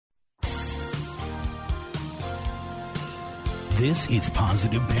This is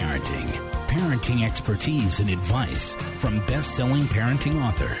Positive Parenting. Parenting expertise and advice from best-selling parenting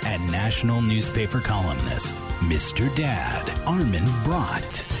author and national newspaper columnist, Mr. Dad, Armin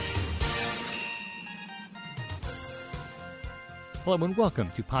Brott. Hello and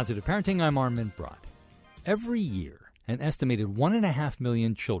welcome to Positive Parenting. I'm Armin Brott. Every year, an estimated 1.5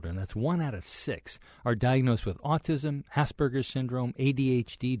 million children, that's 1 out of 6, are diagnosed with autism, Asperger's syndrome,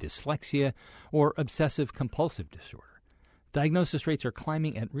 ADHD, dyslexia, or obsessive-compulsive disorder. Diagnosis rates are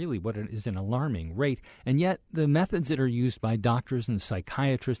climbing at really what is an alarming rate, and yet the methods that are used by doctors and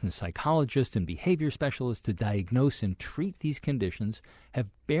psychiatrists and psychologists and behavior specialists to diagnose and treat these conditions have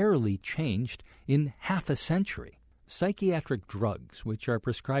barely changed in half a century. Psychiatric drugs, which are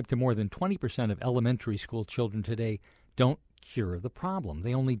prescribed to more than 20% of elementary school children today, don't cure the problem.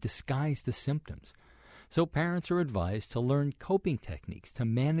 They only disguise the symptoms. So parents are advised to learn coping techniques to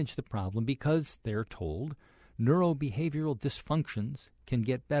manage the problem because, they're told, neurobehavioral dysfunctions can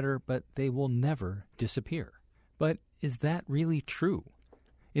get better, but they will never disappear. But is that really true?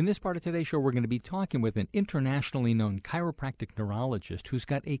 In this part of today's show, we're going to be talking with an internationally known chiropractic neurologist who's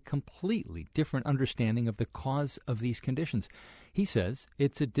got a completely different understanding of the cause of these conditions. He says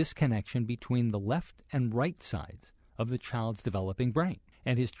it's a disconnection between the left and right sides of the child's developing brain.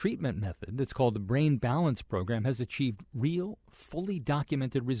 And his treatment method, that's called the Brain Balance Program, has achieved real, fully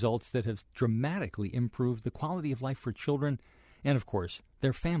documented results that have dramatically improved the quality of life for children and, of course,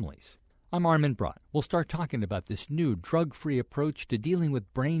 their families. I'm Armin Brott. We'll start talking about this new drug-free approach to dealing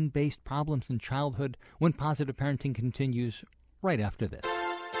with brain-based problems in childhood when Positive Parenting continues right after this.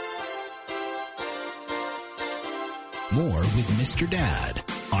 More with Mr. Dad,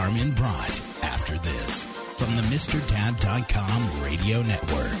 Armin Brott, after this, from the MrDad.com radio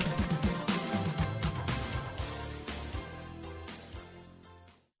network.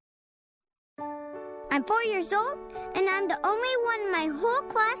 I'm 4 years old, and I'm the only one in my whole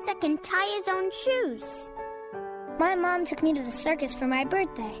class that can tie his own shoes. My mom took me to the circus for my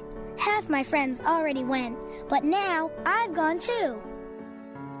birthday. Half my friends already went, but now I've gone too.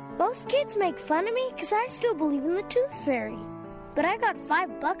 Most kids make fun of me because I still believe in the tooth fairy. But I got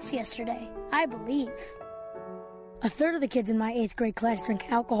 $5 yesterday, I believe. A third of the kids in my 8th grade class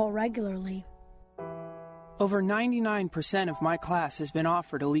drink alcohol regularly. Over 99% of my class has been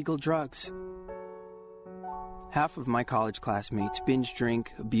offered illegal drugs. Half of my college classmates binge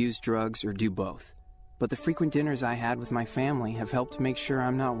drink, abuse drugs, or do both. But the frequent dinners I had with my family have helped make sure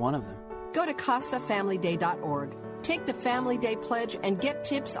I'm not one of them. Go to CasaFamilyDay.org. Take the Family Day Pledge and get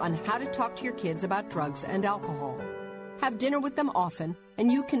tips on how to talk to your kids about drugs and alcohol. Have dinner with them often,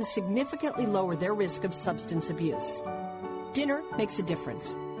 and you can significantly lower their risk of substance abuse. Dinner makes a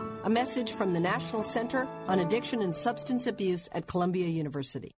difference. A message from the National Center on Addiction and Substance Abuse at Columbia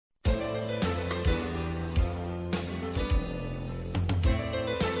University.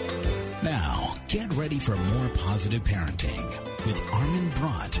 Now, get ready for more Positive Parenting with Armin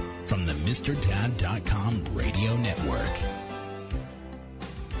Brott from the MrDad.com radio network.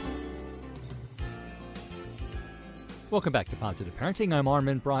 Welcome back to Positive Parenting. I'm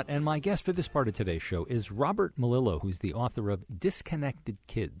Armin Brott, and my guest for this part of today's show is Robert Melillo, who's the author of Disconnected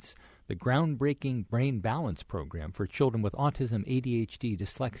Kids, the groundbreaking brain balance program for children with autism, ADHD,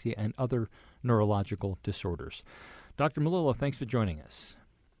 dyslexia, and other neurological disorders. Dr. Melillo, thanks for joining us.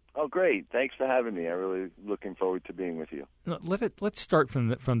 Oh, great. Thanks for having me. I'm really looking forward to being with you. Let's start from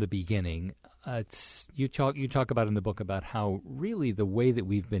the beginning. You talk about in the book about how really the way that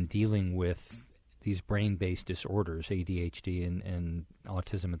we've been dealing with these brain-based disorders, ADHD and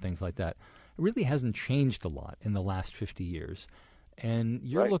autism and things like that, really hasn't changed a lot in the last 50 years. And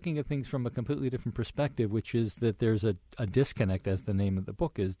you're Right. looking at things from a completely different perspective, which is that there's a disconnect, as the name of the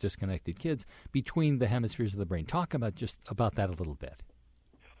book is, Disconnected Kids, between the hemispheres of the brain. Talk about that a little bit.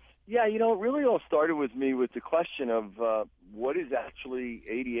 Yeah, it really all started with me with the question of what is actually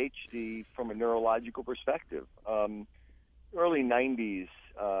ADHD from a neurological perspective. Early 90s,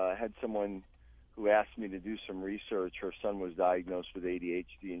 I had someone who asked me to do some research. Her son was diagnosed with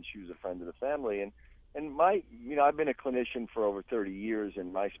ADHD, and she was a friend of the family. And I've been a clinician for over 30 years,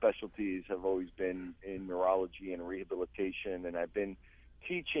 and my specialties have always been in neurology and rehabilitation, and I've been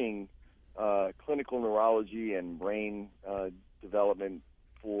teaching clinical neurology and brain development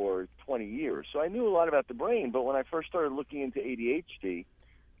for 20 years. So I knew a lot about the brain, but when I first started looking into ADHD,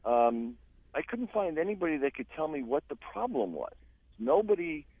 I couldn't find anybody that could tell me what the problem was.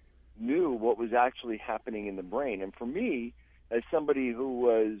 Nobody knew what was actually happening in the brain. And for me, as somebody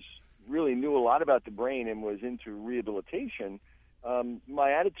who really knew a lot about the brain and was into rehabilitation,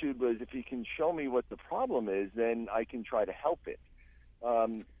 my attitude was, if you can show me what the problem is, then I can try to help it.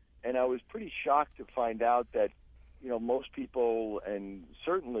 And I was pretty shocked to find out that most people, and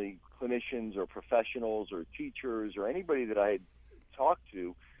certainly clinicians or professionals or teachers or anybody that I had talked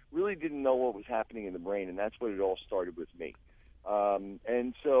to, really didn't know what was happening in the brain, and that's what it all started with me.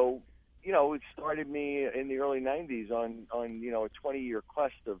 And so, it started me in the early 90s on a 20-year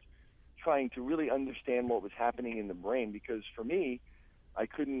quest of trying to really understand what was happening in the brain, because for me, I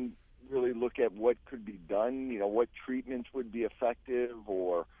couldn't really look at what could be done, what treatments would be effective,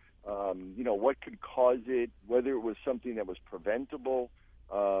 or what could cause it, whether it was something that was preventable.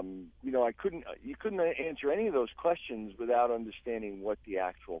 You couldn't answer any of those questions without understanding what the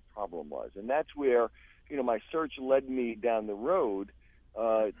actual problem was. And that's where, my search led me down the road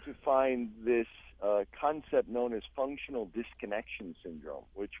to find this concept known as functional disconnection syndrome,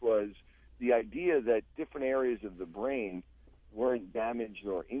 which was the idea that different areas of the brain weren't damaged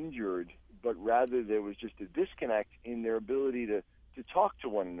or injured, but rather there was just a disconnect in their ability to talk to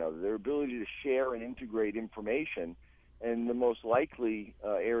one another, their ability to share and integrate information. And the most likely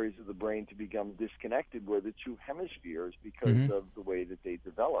areas of the brain to become disconnected were the two hemispheres because of the way that they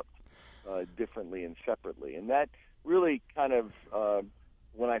developed differently and separately. And that really kind of,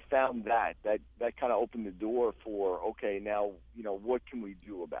 when I found that kind of opened the door for, okay, now, what can we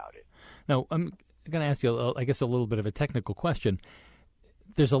do about it? Now, I'm going to ask you, I guess, a little bit of a technical question.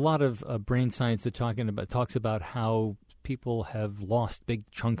 There's a lot of brain science that talks about how people have lost big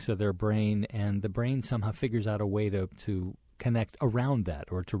chunks of their brain, and the brain somehow figures out a way to connect around that,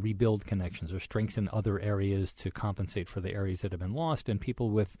 or to rebuild connections or strengthen other areas to compensate for the areas that have been lost. And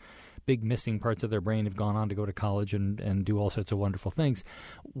people with big missing parts of their brain have gone on to go to college and do all sorts of wonderful things.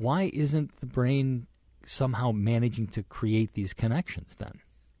 Why isn't the brain somehow managing to create these connections then?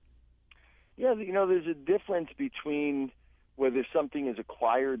 Yeah, there's a difference between whether something is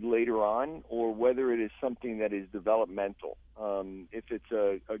acquired later on or whether it is something that is developmental. If it's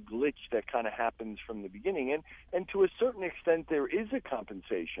a glitch that kind of happens from the beginning, and to a certain extent there is a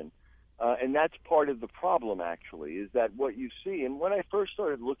compensation, and that's part of the problem, actually, is that what you see. And when I first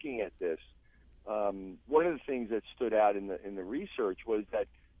started looking at this, one of the things that stood out in the research was that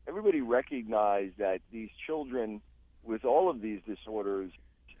everybody recognized that these children with all of these disorders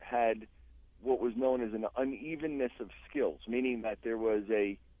had what was known as an unevenness of skills, meaning that there was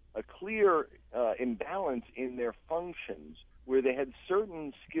a clear imbalance in their functions, where they had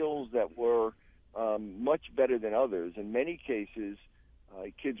certain skills that were much better than others. In many cases,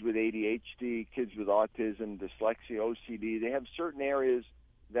 kids with ADHD, kids with autism, dyslexia, OCD, they have certain areas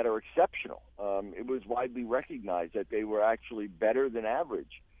that are exceptional. It was widely recognized that they were actually better than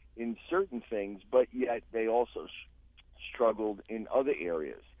average in certain things, but yet they also struggled in other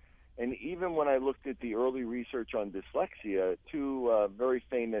areas. And even when I looked at the early research on dyslexia, two very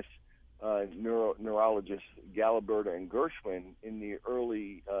famous neurologists, Galiberta and Gershwin, in the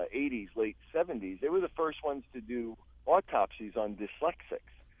early 80s, late 70s, they were the first ones to do autopsies on dyslexics.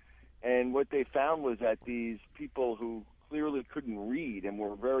 And what they found was that these people who clearly couldn't read and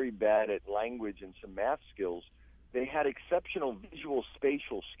were very bad at language and some math skills, they had exceptional visual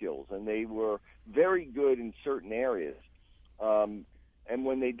spatial skills, and they were very good in certain areas. And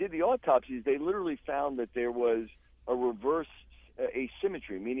when they did the autopsies, they literally found that there was a reverse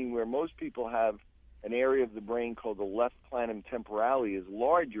asymmetry, meaning where most people have an area of the brain called the left planum temporale is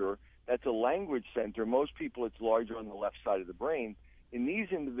larger. That's a language center. Most people, it's larger on the left side of the brain. In these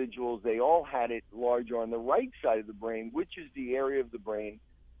individuals, they all had it larger on the right side of the brain, which is the area of the brain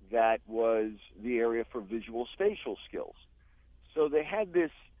that was the area for visual spatial skills. So they had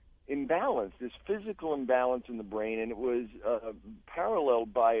this imbalance, this physical imbalance in the brain, and it was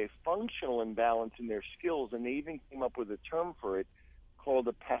paralleled by a functional imbalance in their skills, and they even came up with a term for it called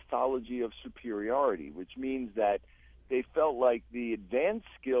a pathology of superiority, which means that they felt like the advanced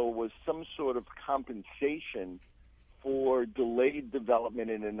skill was some sort of compensation for delayed development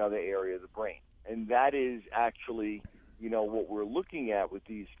in another area of the brain. And that is actually, what we're looking at with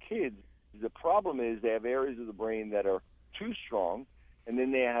these kids. The problem is they have areas of the brain that are too strong, and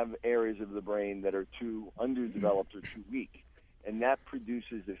then they have areas of the brain that are too underdeveloped or too weak. And that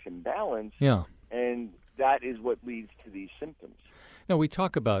produces this imbalance, and that is what leads to these symptoms. Now, we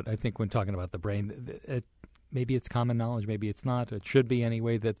talk about, I think when talking about the brain, maybe it's common knowledge, maybe it's not, it should be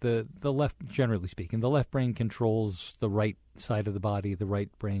anyway, that the left, generally speaking, the left brain controls the right side of the body, the right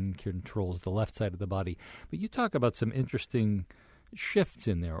brain controls the left side of the body. But you talk about some interesting shifts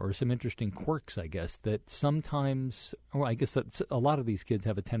in there, or some interesting quirks, I guess, that sometimes, or I guess that a lot of these kids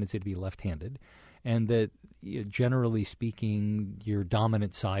have a tendency to be left-handed, and that generally speaking, your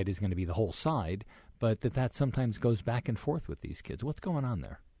dominant side is going to be the whole side, but that sometimes goes back and forth with these kids. What's going on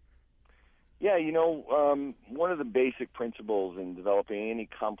there? Yeah, one of the basic principles in developing any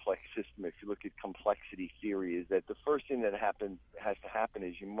complex system, if you look at complexity theory, is that the first thing that has to happen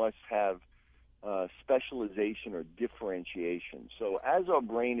is you must have specialization or differentiation. So as our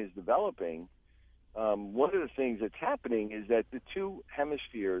brain is developing, one of the things that's happening is that the two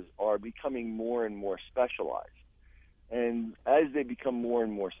hemispheres are becoming more and more specialized. And as they become more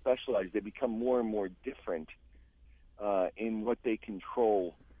and more specialized, they become more and more different in what they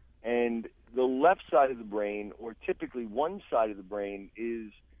control. And the left side of the brain, or typically one side of the brain,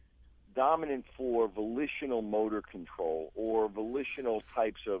 is dominant for volitional motor control or volitional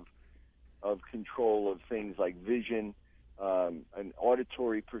types of control of things like vision, and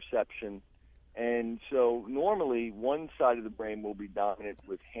auditory perception. And so normally one side of the brain will be dominant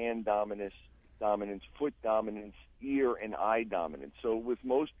with hand dominance, foot dominance, ear and eye dominance. So with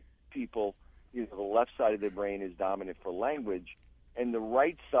most people, the left side of their brain is dominant for language, and the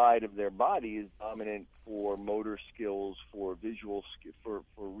right side of their body is dominant for motor skills, for visual, for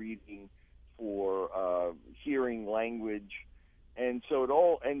reading, for hearing language. And so it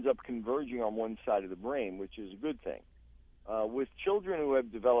all ends up converging on one side of the brain, which is a good thing. With children who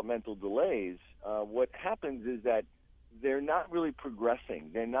have developmental delays, what happens is that they're not really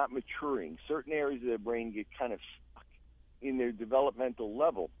progressing. They're not maturing. Certain areas of their brain get kind of stuck in their developmental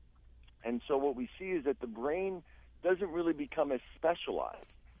level. And so what we see is that the brain doesn't really become as specialized.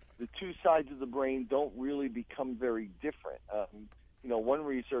 The two sides of the brain don't really become very different. One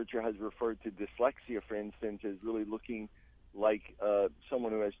researcher has referred to dyslexia, for instance, as really looking like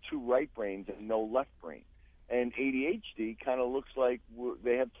someone who has two right brains and no left brain. And ADHD kind of looks like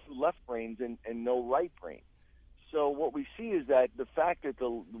they have two left brains and no right brain. So what we see is that the fact that the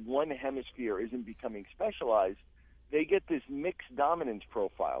one hemisphere isn't becoming specialized, they get this mixed dominance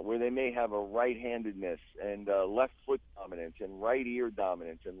profile where they may have a right-handedness and left foot dominance and right ear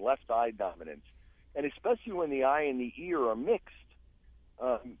dominance and left eye dominance. And especially when the eye and the ear are mixed,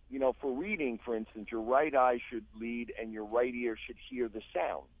 for reading, for instance, your right eye should lead and your right ear should hear the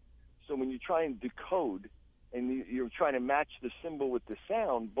sound. So when you try and decode and you're trying to match the symbol with the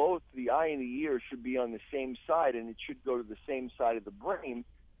sound, both the eye and the ear should be on the same side, and it should go to the same side of the brain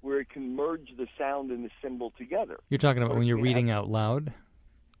where it can merge the sound and the symbol together. You're talking about when you're reading out loud?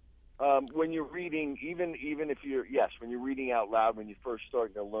 When you're reading, even if when you're reading out loud, when you're first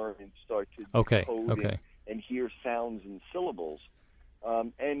starting to learn and start to decode and hear sounds and syllables.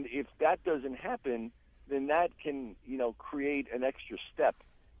 And if that doesn't happen, then that can, create an extra step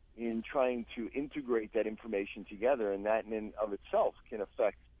in trying to integrate that information together, and that in and of itself can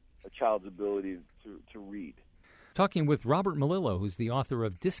affect a child's ability to read. Talking with Robert Melillo, who's the author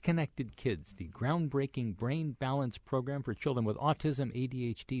of Disconnected Kids, the groundbreaking brain balance program for children with autism,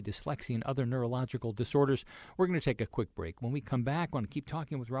 ADHD, dyslexia, and other neurological disorders. We're going to take a quick break. When we come back, I want to keep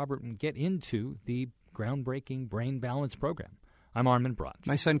talking with Robert and get into the groundbreaking brain balance program. I'm Armin Brott.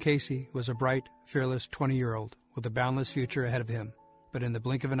 My son Casey was a bright, fearless 20-year-old with a boundless future ahead of him. But in the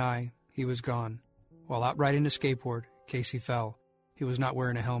blink of an eye, he was gone. While out riding a skateboard, Casey fell. He was not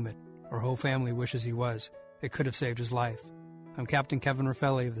wearing a helmet. Our whole family wishes he was. It could have saved his life. I'm Captain Kevin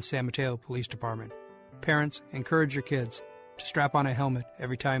Raffelli of the San Mateo Police Department. Parents, encourage your kids to strap on a helmet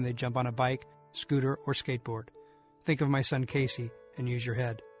every time they jump on a bike, scooter, or skateboard. Think of my son Casey and use your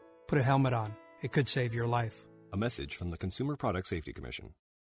head. Put a helmet on. It could save your life. A message from the Consumer Product Safety Commission.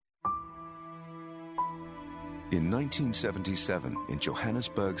 In 1977, in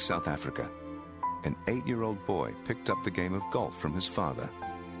Johannesburg, South Africa, an 8-year-old boy picked up the game of golf from his father.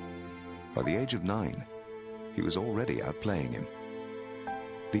 By the age of 9, he was already outplaying him.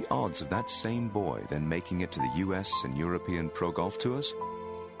 The odds of that same boy then making it to the US and European Pro Golf Tours?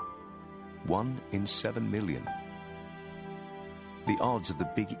 1 in 7 million. The odds of the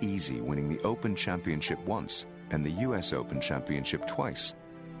Big Easy winning the Open Championship once and the US Open Championship twice?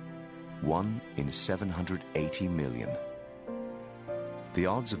 1 in 780 million. The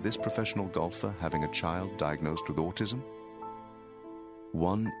odds of this professional golfer having a child diagnosed with autism?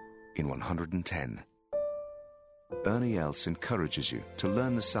 1 in 110. Ernie Els encourages you to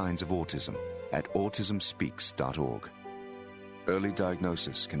learn the signs of autism at autismspeaks.org. Early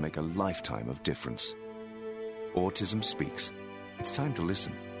diagnosis can make a lifetime of difference. Autism Speaks. It's time to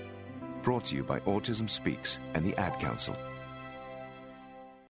listen. Brought to you by Autism Speaks and the Ad Council.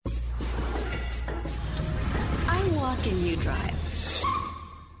 I walk and you drive.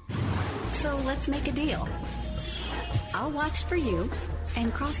 So let's make a deal. I'll watch for you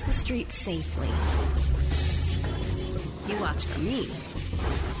and cross the street safely. You watch for me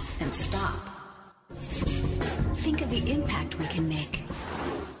and stop. Think of the impact we can make.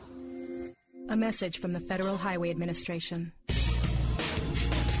 A message from the Federal Highway Administration.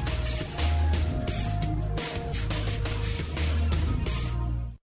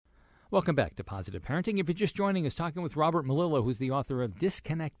 Welcome back to Positive Parenting. If you're just joining us, talking with Robert Melillo, who's the author of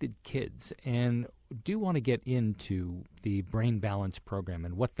Disconnected Kids, and do want to get into the Brain Balance Program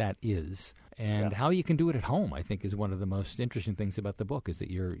and what that is and how you can do it at home. I think is one of the most interesting things about the book is that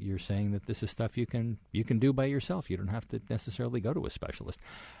you're saying that this is stuff you can do by yourself. You don't have to necessarily go to a specialist.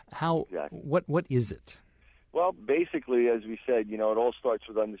 What is it? Well, basically, as we said, it all starts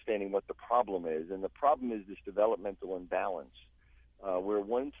with understanding what the problem is, and the problem is this developmental imbalance. Where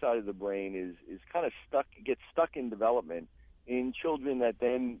one side of the brain is kind of gets stuck in development in children that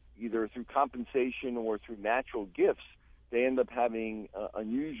then either through compensation or through natural gifts, they end up having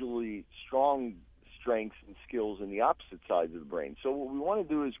unusually strong strengths and skills in the opposite sides of the brain. So what we want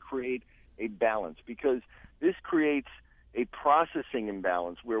to do is create a balance, because this creates a processing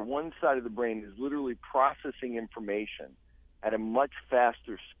imbalance where one side of the brain is literally processing information at a much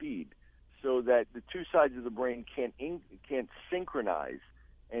faster speed, so that the two sides of the brain can't synchronize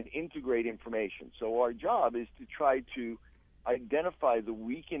and integrate information. So our job is to try to identify the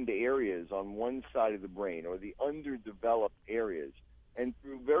weakened areas on one side of the brain or the underdeveloped areas, and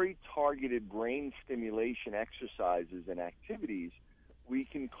through very targeted brain stimulation exercises and activities, we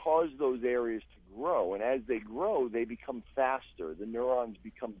can cause those areas to grow. And as they grow, they become faster. The neurons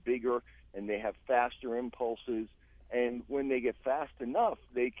become bigger and they have faster impulses. And when they get fast enough,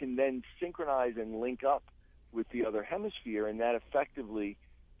 they can then synchronize and link up with the other hemisphere, and that effectively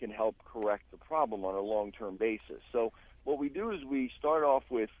can help correct the problem on a long-term basis. So what we do is we start off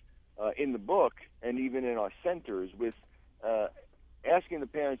with, in the book and even in our centers, with asking the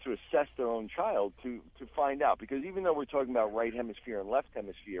parents to assess their own child to find out. Because even though we're talking about right hemisphere and left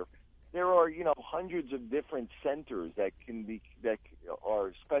hemisphere, there are, hundreds of different centers that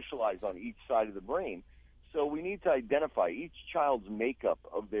are specialized on each side of the brain. So we need to identify each child's makeup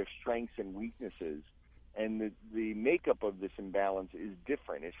of their strengths and weaknesses, and the makeup of this imbalance is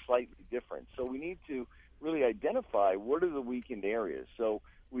different, is slightly different. So we need to really identify what are the weakened areas. So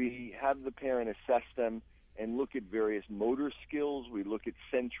we have the parent assess them and look at various motor skills. We look at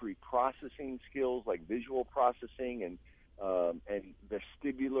sensory processing skills like visual processing and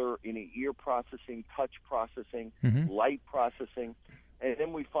vestibular inner ear processing, touch processing, light processing, and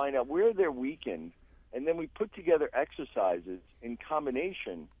then we find out where they're weakened. And then we put together exercises in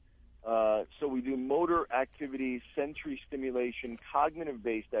combination. So we do motor activities, sensory stimulation,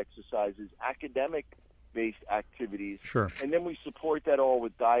 cognitive-based exercises, academic-based activities. Sure. And then we support that all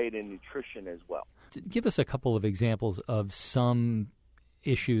with diet and nutrition as well. Give us a couple of examples of some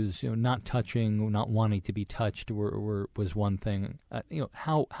issues, not touching, not wanting to be touched was one thing.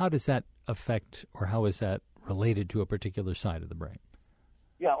 How does that affect, or how is that related to a particular side of the brain?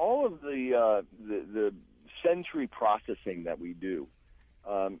 Yeah, all of the sensory processing that we do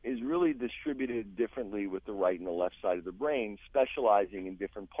is really distributed differently with the right and the left side of the brain, specializing in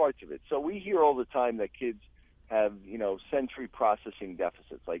different parts of it. So we hear all the time that kids have, sensory processing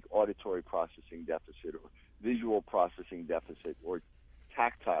deficits, like auditory processing deficit or visual processing deficit or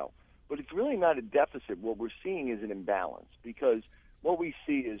tactile. But it's really not a deficit. What we're seeing is an imbalance, because what we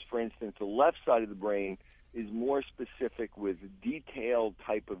see is, for instance, the left side of the brain is more specific with detailed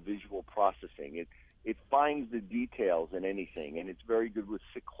type of visual processing. It finds the details in anything, and it's very good with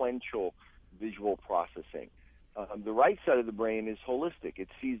sequential visual processing. The right side of the brain is holistic. It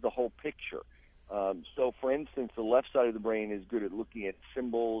sees the whole picture. So, for instance, the left side of the brain is good at looking at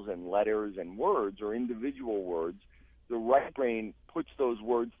symbols and letters and words or individual words. The right brain puts those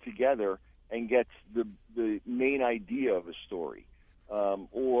words together and gets the main idea of a story.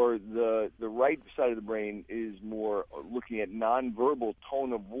 Or the right side of the brain is more looking at nonverbal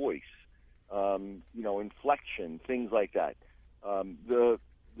tone of voice, inflection, things like that. The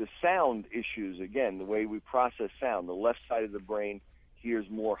sound issues, again, the way we process sound, the left side of the brain hears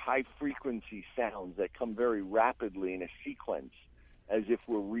more high-frequency sounds that come very rapidly in a sequence, as if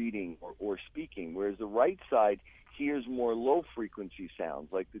we're reading or speaking, whereas the right side hears more low-frequency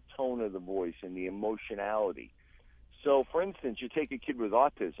sounds, like the tone of the voice and the emotionality. So, for instance, you take a kid with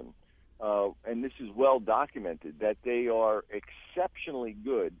autism, and this is well documented, that they are exceptionally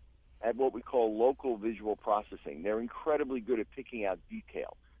good at what we call local visual processing. They're incredibly good at picking out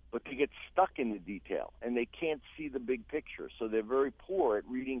detail, but they get stuck in the detail, and they can't see the big picture. So they're very poor at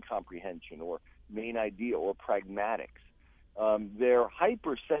reading comprehension or main idea or pragmatics. They're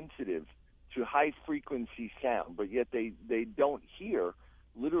hypersensitive to high-frequency sound, but yet they don't hear,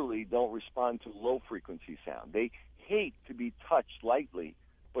 literally don't respond to low-frequency sound. They hate to be touched lightly,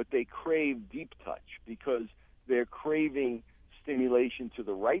 but they crave deep touch because they're craving stimulation to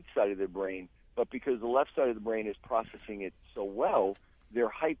the right side of their brain, but because the left side of the brain is processing it so well, they're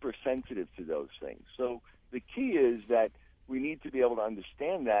hypersensitive to those things. So the key is that we need to be able to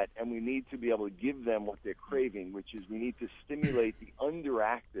understand that, and we need to be able to give them what they're craving, which is we need to stimulate the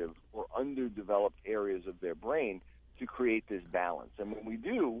underactive or underdeveloped areas of their brain to create this balance. And when we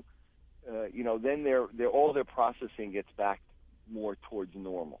do, then all their processing gets back more towards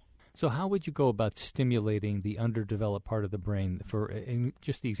normal. So how would you go about stimulating the underdeveloped part of the brain? For in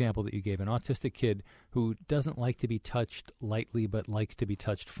just the example that you gave, an autistic kid who doesn't like to be touched lightly but likes to be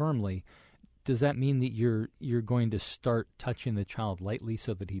touched firmly, does that mean that you're going to start touching the child lightly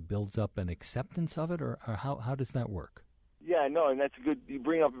so that he builds up an acceptance of it, or how does that work? Yeah, no, and that's good. You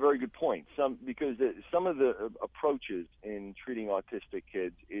bring up a very good point. Because some of the approaches in treating autistic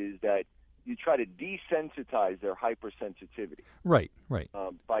kids is that you try to desensitize their hypersensitivity. Right.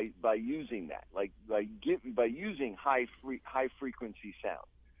 By using that, by using high frequency sound.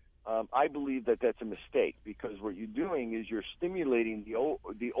 I believe that that's a mistake, because what you're doing is you're stimulating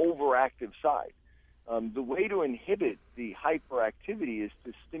the overactive side. The way to inhibit the hyperactivity is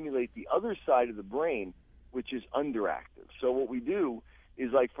to stimulate the other side of the brain, which is underactive. So what we do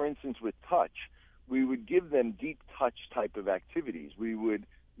is, like, for instance, with touch, we would give them deep touch type of activities. We would,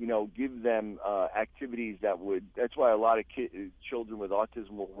 give them activities that's why a lot of children with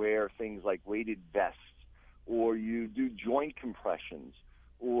autism will wear things like weighted vests, or you do joint compressions,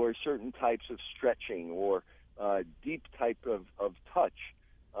 or certain types of stretching, or deep type of touch,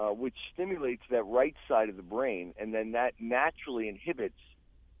 which stimulates that right side of the brain, and then that naturally inhibits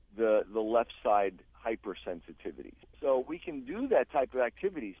the left side hypersensitivity. So we can do that type of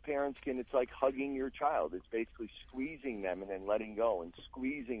activities. It's like hugging your child. It's basically squeezing them and then letting go, and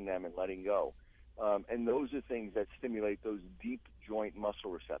squeezing them and letting go. And those are things that stimulate those deep joint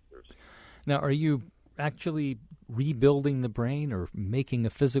muscle receptors. Now, are you actually rebuilding the brain or making a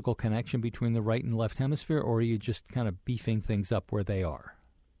physical connection between the right and left hemisphere, or are you just kind of beefing things up where they are?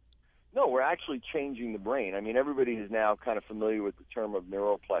 No, we're actually changing the brain. I mean, everybody is now kind of familiar with the term of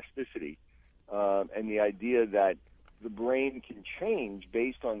neuroplasticity, and the idea that the brain can change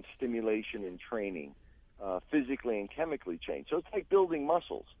based on stimulation and training, physically and chemically change. So it's like building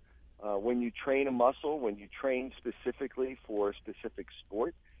muscles. When you train a muscle, when you train specifically for a specific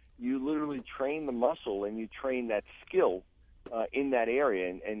sport, you literally train the muscle and you train that skill in that area,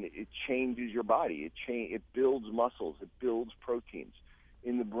 and it changes your body. It builds muscles. It builds proteins.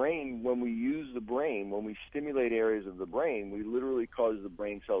 In the brain, when we use the brain, when we stimulate areas of the brain, we literally cause the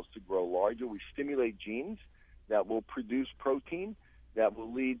brain cells to grow larger. We stimulate genes that will produce protein, that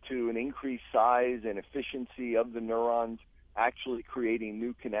will lead to an increased size and efficiency of the neurons, actually creating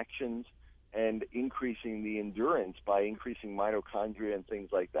new connections and increasing the endurance by increasing mitochondria and things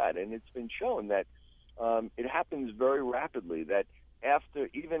like that. And it's been shown that it happens very rapidly, that after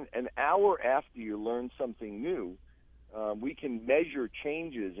even an hour after you learn something new, we can measure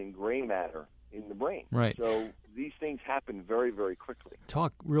changes in gray matter in the brain. Right. So these things happen very, very quickly.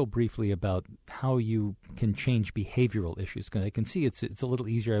 Talk real briefly about how you can change behavioral issues, because I can see it's a little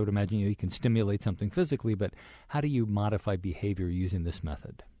easier. I would imagine you can stimulate something physically, but how do you modify behavior using this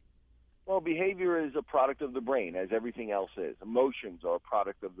method? Well, behavior is a product of the brain, as everything else is. Emotions are a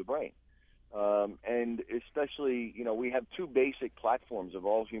product of the brain. And especially, we have two basic platforms of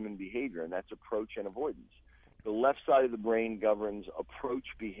all human behavior, and that's approach and avoidance. The left side of the brain governs approach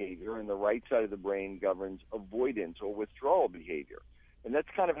behavior, and the right side of the brain governs avoidance or withdrawal behavior. And that's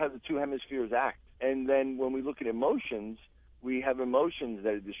kind of how the two hemispheres act. And then when we look at emotions, we have emotions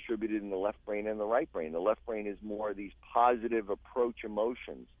that are distributed in the left brain and the right brain. The left brain is more of these positive approach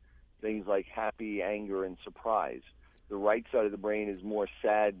emotions, things like happy, anger, and surprise. The right side of the brain is more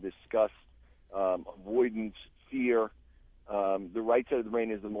sad, disgust, avoidance, fear. The right side of the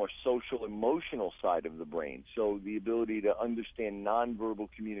brain is the more social, emotional side of the brain. So the ability to understand nonverbal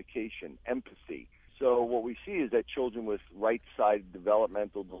communication, empathy. So what we see is that children with right side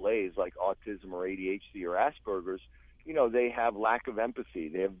developmental delays like autism or ADHD or Asperger's, they have lack of empathy.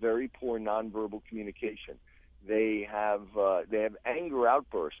 They have very poor nonverbal communication. They have anger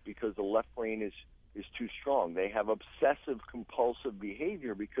outbursts because the left brain is too strong. They have obsessive compulsive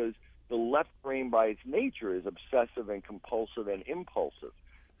behavior because the left brain by its nature is obsessive and compulsive and impulsive.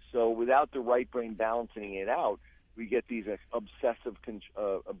 So without the right brain balancing it out, we get these obsessive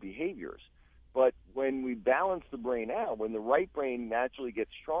behaviors. But when we balance the brain out, when the right brain naturally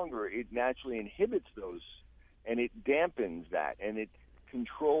gets stronger, it naturally inhibits those, and it dampens that, and it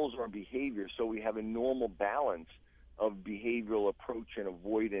controls our behavior, so we have a normal balance of behavioral approach and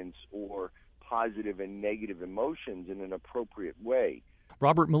avoidance, or positive and negative emotions in an appropriate way.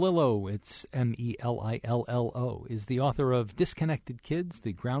 Robert Melillo, it's Melillo, is the author of Disconnected Kids,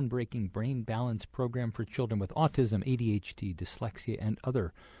 the groundbreaking brain balance program for children with autism, ADHD, dyslexia, and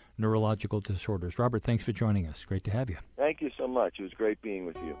other neurological disorders. Robert, thanks for joining us. Great to have you. Thank you so much. It was great being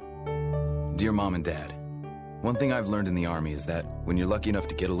with you. Dear Mom and Dad, one thing I've learned in the Army is that when you're lucky enough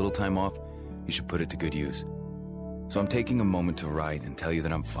to get a little time off, you should put it to good use. So I'm taking a moment to write and tell you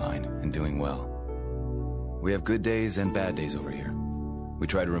that I'm fine and doing well. We have good days and bad days over here. We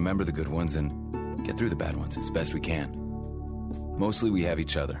try to remember the good ones and get through the bad ones as best we can. Mostly we have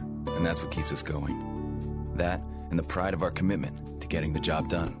each other, and that's what keeps us going. That and the pride of our commitment to getting the job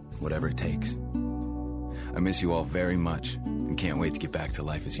done, whatever it takes. I miss you all very much and can't wait to get back to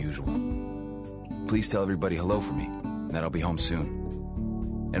life as usual. Please tell everybody hello for me, and that I'll be home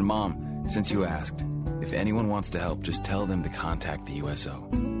soon. And Mom, since you asked, if anyone wants to help, just tell them to contact the USO.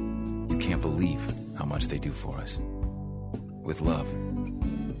 You can't believe how much they do for us. With love,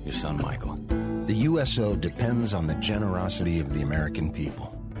 your son, Michael. The USO depends on the generosity of the American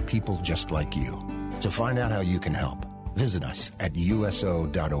people. People just like you. To find out how you can help, visit us at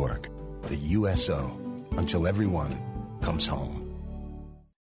USO.org. The USO, until everyone comes home.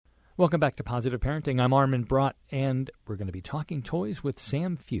 Welcome back to Positive Parenting. I'm Armin Brott, and we're going to be talking toys with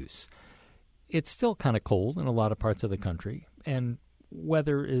Sam Fuse. It's still kind of cold in a lot of parts of the country, and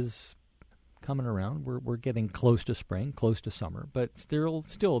weather is coming around. We're getting close to spring, close to summer, but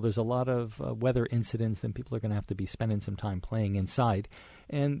still there's a lot of weather incidents, and people are going to have to be spending some time playing inside.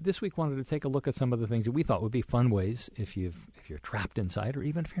 And this week wanted to take a look at some of the things that we thought would be fun ways if you're trapped inside, or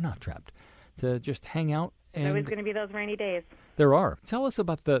even if you're not trapped, to just hang out. And there's always going to be those rainy days. There are. Tell us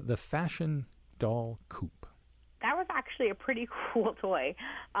about the Fashion Doll Coop. That was actually a pretty cool toy.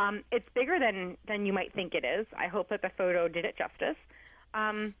 It's bigger than you might think it is. I hope that the photo did it justice.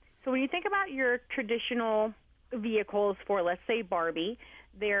 So when you think about your traditional vehicles for, let's say, Barbie,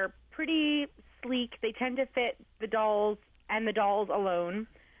 they're pretty sleek. They tend to fit the dolls and the dolls alone.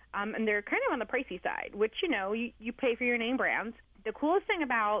 And they're kind of on the pricey side, which, you pay for your name brands. The coolest thing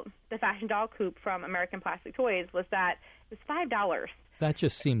about the Fashion Doll Coop from American Plastic Toys was that it was $5. That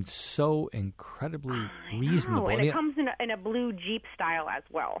just seemed so incredibly reasonable. And it comes in a blue Jeep style as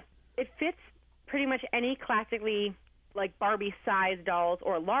well. It fits pretty much any classically like Barbie-sized dolls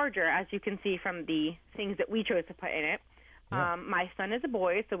or larger, as you can see from the things that we chose to put in it. Yeah. My son is a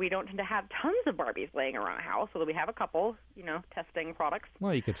boy, so we don't tend to have tons of Barbies laying around the house, although we have a couple, testing products.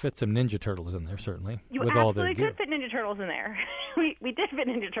 Well, you could fit some Ninja Turtles in there, certainly. You with absolutely all their could fit Ninja Turtles in there. we did fit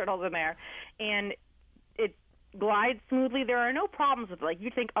Ninja Turtles in there, and it glides smoothly. There are no problems with it. You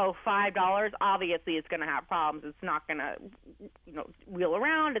think, $5, obviously it's going to have problems. It's not going to, wheel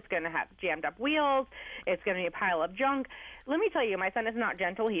around. It's going to have jammed up wheels. It's going to be a pile of junk. Let me tell you, my son is not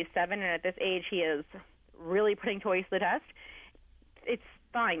gentle. He's 7, and at this age he is really putting toys to the test. It's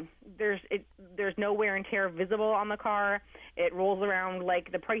fine. There's no wear and tear visible on the car. It rolls around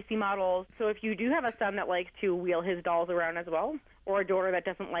like the pricey models. So if you do have a son that likes to wheel his dolls around as well, or a daughter that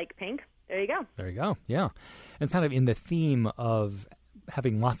doesn't like pink, there you go. There you go, yeah. And kind of in the theme of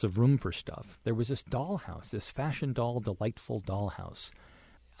having lots of room for stuff, there was this dollhouse, this Fashion Doll Delightful Dollhouse.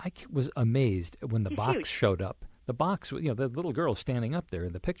 I was amazed when the box showed up. The box, the little girl standing up there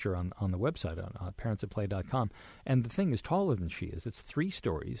in the picture on the website on parentsatplay.com, and the thing is taller than she is. It's 3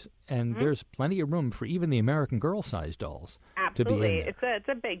 stories, and there's plenty of room for even the American Girl-sized dolls to be in there. It's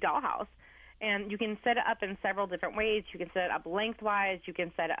a big dollhouse, and you can set it up in several different ways. You can set it up lengthwise. You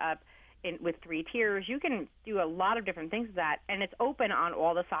can set it up with 3 tiers. You can do a lot of different things with that, and it's open on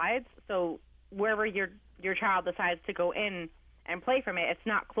all the sides. So wherever your child decides to go in and play from it, it's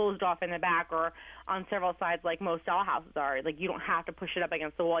not closed off in the back or on several sides like most dollhouses are. You don't have to push it up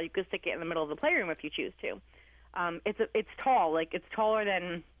against the wall. You could stick it in the middle of the playroom if you choose to. It's tall. It's taller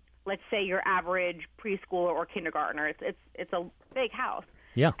than, let's say, your average preschooler or kindergartner. It's a big house.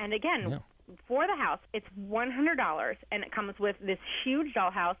 Yeah. And again, for the house, it's $100, and it comes with this huge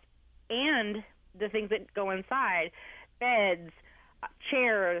dollhouse and the things that go inside: beds,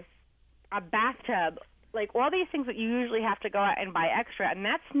 chairs, a bathtub. All these things that you usually have to go out and buy extra, and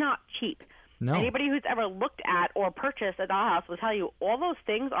that's not cheap. No. Anybody who's ever looked at or purchased a dollhouse will tell you all those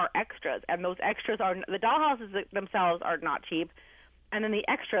things are extras, and those extras the dollhouses themselves are not cheap, and then the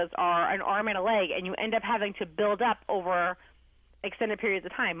extras are an arm and a leg, and you end up having to build up over extended periods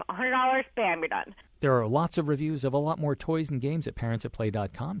of time. $100, bam, you're done. There are lots of reviews of a lot more toys and games at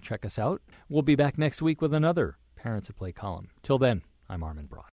parentsatplay.com. Check us out. We'll be back next week with another Parents at Play column. Till then, I'm Armin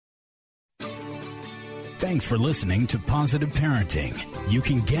Brott. Thanks for listening to Positive Parenting. You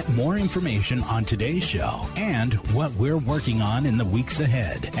can get more information on today's show and what we're working on in the weeks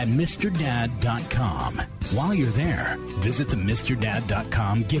ahead at MrDad.com. While you're there, visit the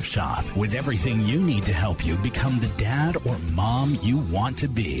MrDad.com gift shop with everything you need to help you become the dad or mom you want to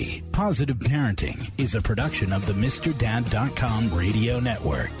be. Positive Parenting is a production of the MrDad.com radio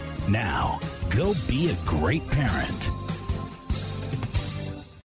network. Now, go be a great parent.